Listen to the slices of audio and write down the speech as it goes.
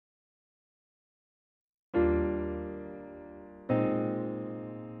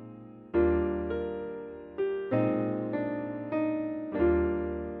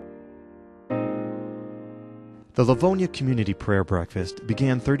The Livonia Community Prayer Breakfast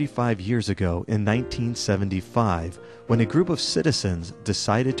began 35 years ago in 1975 when a group of citizens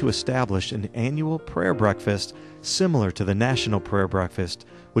decided to establish an annual prayer breakfast similar to the National Prayer Breakfast,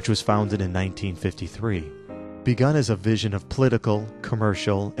 which was founded in 1953. Begun as a vision of political,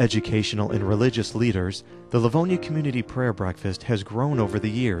 commercial, educational, and religious leaders, the Livonia Community Prayer Breakfast has grown over the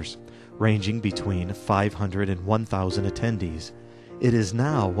years, ranging between 500 and 1,000 attendees. It is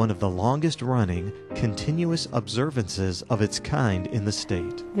now one of the longest-running, continuous observances of its kind in the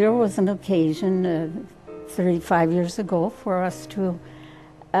state. There was an occasion 35 years ago for us to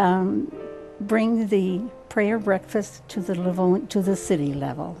bring the prayer breakfast to the city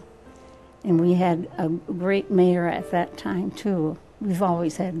level. And we had a great mayor at that time, too. We've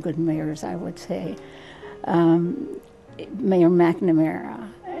always had good mayors, I would say. Mayor McNamara.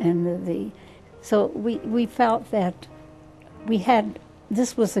 So we felt that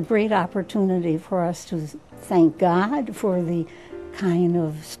this was a great opportunity for us to thank God for the kind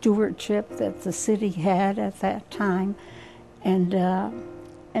of stewardship that the city had at that time, and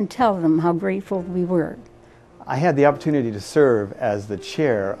tell them how grateful we were. I had the opportunity to serve as the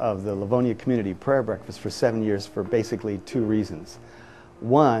chair of the Livonia Community Prayer Breakfast for 7 years for basically two reasons.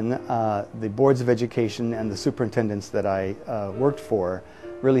 One, the boards of education and the superintendents that I worked for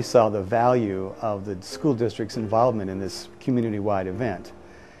really saw the value of the school district's involvement in this community-wide event.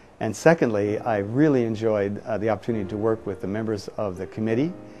 And secondly, I really enjoyed the opportunity to work with the members of the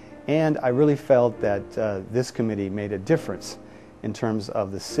committee, and I really felt that this committee made a difference in terms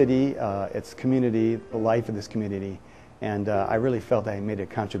of the city, its community, the life of this community, and I really felt I made a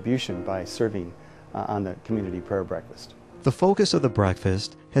contribution by serving on the Community Prayer Breakfast. The focus of the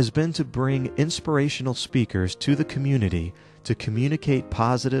breakfast has been to bring inspirational speakers to the community to communicate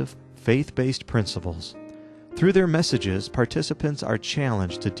positive, faith-based principles. Through their messages, participants are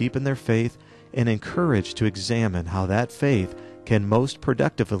challenged to deepen their faith and encouraged to examine how that faith can most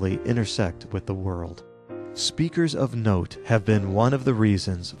productively intersect with the world. Speakers of note have been one of the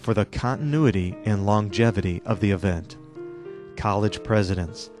reasons for the continuity and longevity of the event. College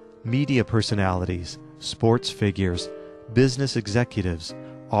presidents, media personalities, sports figures, business executives,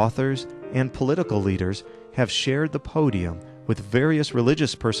 authors, and political leaders have shared the podium with various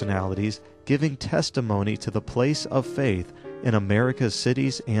religious personalities giving testimony to the place of faith in America's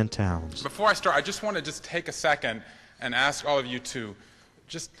cities and towns. Before I start, I just want to take a second and ask all of you to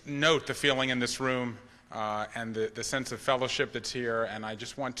just note the feeling in this room and the sense of fellowship that's here, and I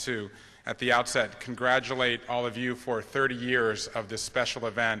just want to, at the outset, congratulate all of you for 30 years of this special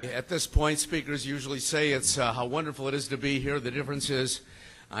event. At this point, speakers usually say it's how wonderful it is to be here. The difference is,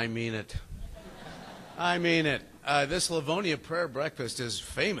 I mean it. I mean it. This Livonia Prayer Breakfast is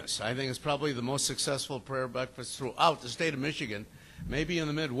famous. I think it's probably the most successful prayer breakfast throughout the state of Michigan, maybe in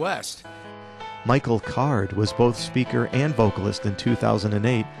the Midwest. Michael Card was both speaker and vocalist in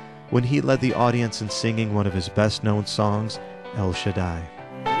 2008 when he led the audience in singing one of his best-known songs, El Shaddai.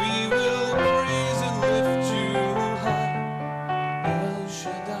 We will praise and lift you high, El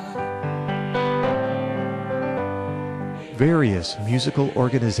Shaddai. Various musical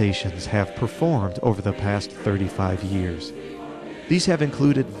organizations have performed over the past 35 years. These have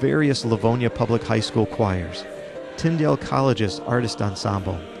included various Livonia Public High School choirs, Tyndale College's Artist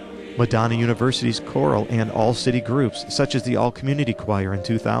Ensemble, Madonna University's choral and all-city groups such as the All-Community Choir in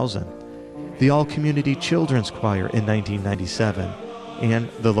 2000, the All-Community Children's Choir in 1997, and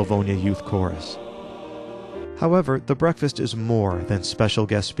the Livonia Youth Chorus. However, the breakfast is more than special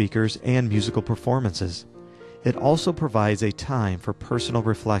guest speakers and musical performances. It also provides a time for personal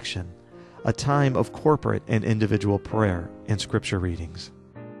reflection, a time of corporate and individual prayer and scripture readings.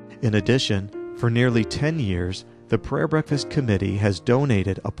 In addition, for nearly 10 years, the Prayer Breakfast Committee has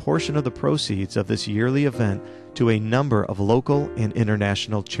donated a portion of the proceeds of this yearly event to a number of local and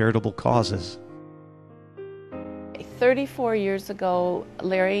international charitable causes. 34 years ago,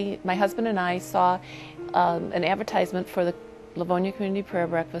 Larry, my husband, and I saw an advertisement for the Livonia Community Prayer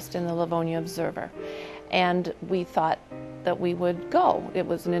Breakfast in the Livonia Observer, and we thought that we would go. It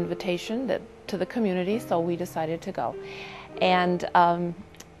was an invitation to the community, so we decided to go. And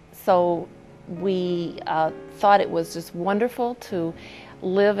so we thought it was just wonderful to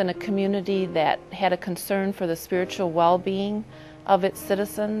live in a community that had a concern for the spiritual well-being of its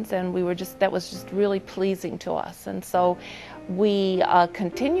citizens, and that was just really pleasing to us. And so we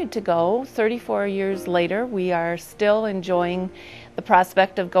continued to go. 34 years later, we are still enjoying the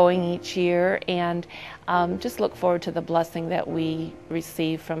prospect of going each year, and just look forward to the blessing that we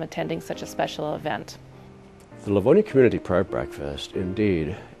receive from attending such a special event. The Livonia Community Prayer Breakfast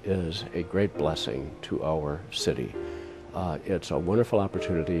indeed is a great blessing to our city. It's a wonderful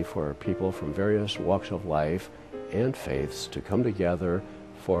opportunity for people from various walks of life and faiths to come together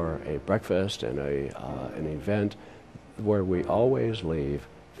for a breakfast and an event where we always leave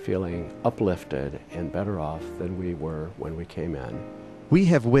feeling uplifted and better off than we were when we came in. We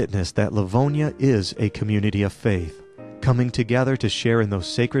have witnessed that Livonia is a community of faith, coming together to share in those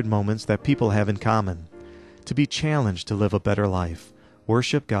sacred moments that people have in common, to be challenged to live a better life,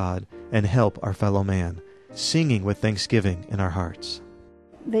 worship God, and help our fellow man, singing with thanksgiving in our hearts.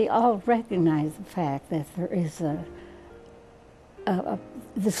 They all recognize the fact that there is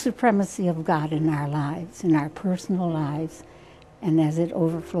the supremacy of God in our lives, in our personal lives, and as it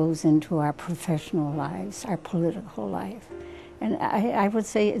overflows into our professional lives, our political life. And I would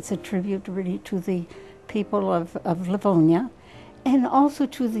say it's a tribute really to the people of Livonia, and also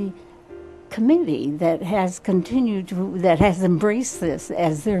to the committee that has that has embraced this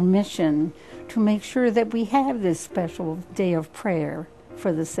as their mission to make sure that we have this special day of prayer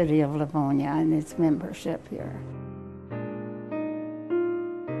for the city of Livonia and its membership here.